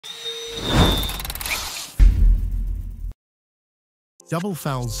Double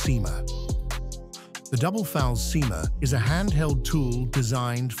Falz Seamer. The Double Falz Seamer is a handheld tool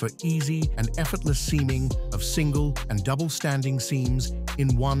designed for easy and effortless seaming of single and double standing seams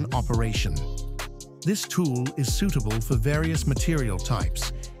in one operation. This tool is suitable for various material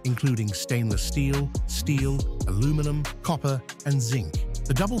types, including stainless steel, aluminum, copper, and zinc.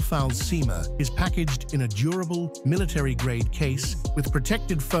 The Double Falz Seamer is packaged in a durable, military-grade case with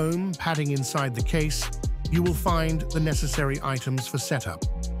protected foam padding inside the case. You will find the necessary items for setup.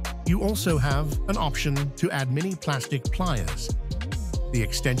 You also have an option to add mini plastic pliers, the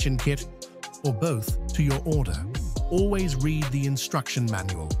extension kit, or both to your order. Always read the instruction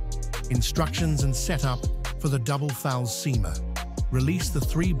manual. Instructions and setup for the Double Falz Seamer. Release the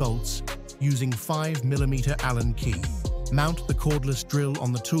 3 bolts using 5mm Allen key. Mount the cordless drill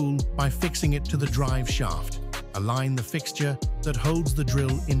on the tool by fixing it to the drive shaft. Align the fixture that holds the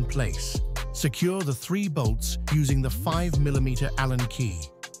drill in place. Secure the 3 bolts using the 5mm Allen key.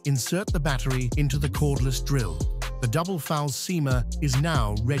 Insert the battery into the cordless drill. The Double Falz Seamer is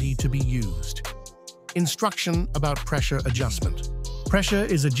now ready to be used. Instruction about pressure adjustment. Pressure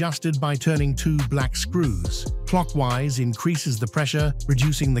is adjusted by turning 2 black screws. Clockwise increases the pressure,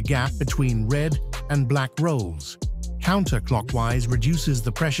 reducing the gap between red and black rolls. Counterclockwise reduces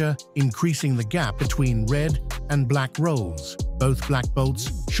the pressure, increasing the gap between red and black rolls. Both black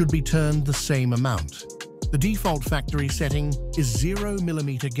bolts should be turned the same amount. The default factory setting is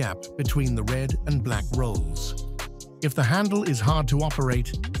 0mm gap between the red and black rolls. If the handle is hard to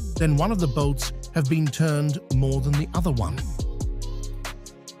operate, then one of the bolts have been turned more than the other one.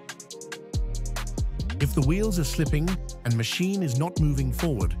 If the wheels are slipping and machine is not moving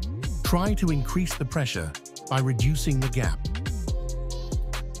forward, try to increase the pressure by reducing the gap.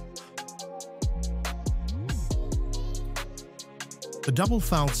 The Double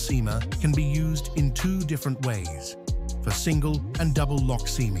Falz Seamer can be used in 2 different ways, for single and double lock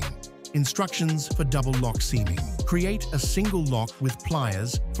seaming. Instructions for double lock seaming. Create a single lock with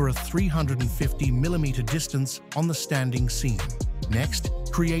pliers for a 350mm distance on the standing seam. Next,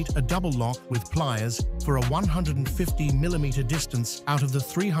 create a double lock with pliers for a 150mm distance out of the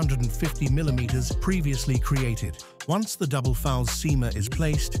 350mm previously created. Once the Double Falz Seamer is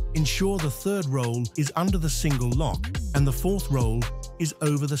placed, ensure the 3rd roll is under the single lock and the 4th roll is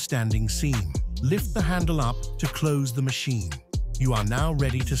over the standing seam. Lift the handle up to close the machine. You are now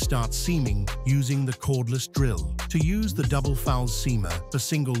ready to start seaming using the cordless drill. To use the Double Falz Seamer for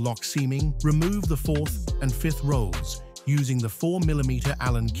single lock seaming, remove the 4th and 5th rolls using the 4mm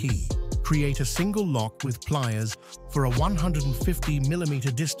Allen key. Create a single lock with pliers for a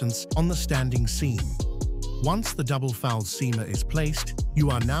 150mm distance on the standing seam. Once the Double Falz Seamer is placed,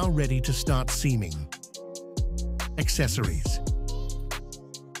 you are now ready to start seaming. Accessories.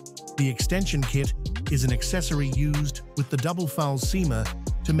 The extension kit is an accessory used with the Double Falz Seamer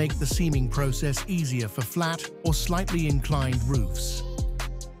to make the seaming process easier for flat or slightly inclined roofs.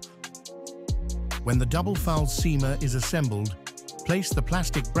 When the Double Falz Seamer is assembled, place the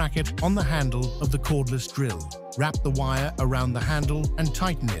plastic bracket on the handle of the cordless drill. Wrap the wire around the handle and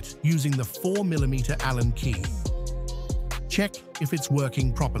tighten it using the 4mm Allen key. Check if it's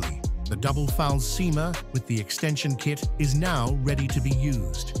working properly. The Double Falz Seamer with the extension kit is now ready to be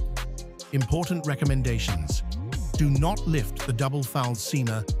used. Important recommendations. Do not lift the Double Falz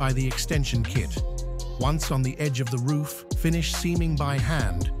Seamer by the extension kit. Once on the edge of the roof, finish seaming by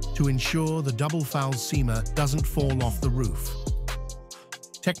hand to ensure the Double Falz Seamer doesn't fall off the roof.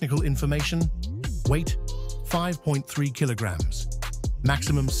 Technical information: weight 5.3 kilograms,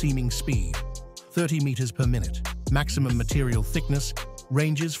 maximum seaming speed 30 meters per minute, maximum material thickness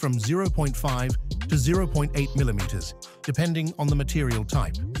ranges from 0.5 to 0.8 millimeters, depending on the material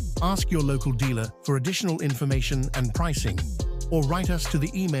type. Ask your local dealer for additional information and pricing, or write us to the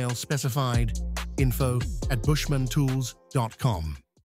email specified info@bushmantools.com.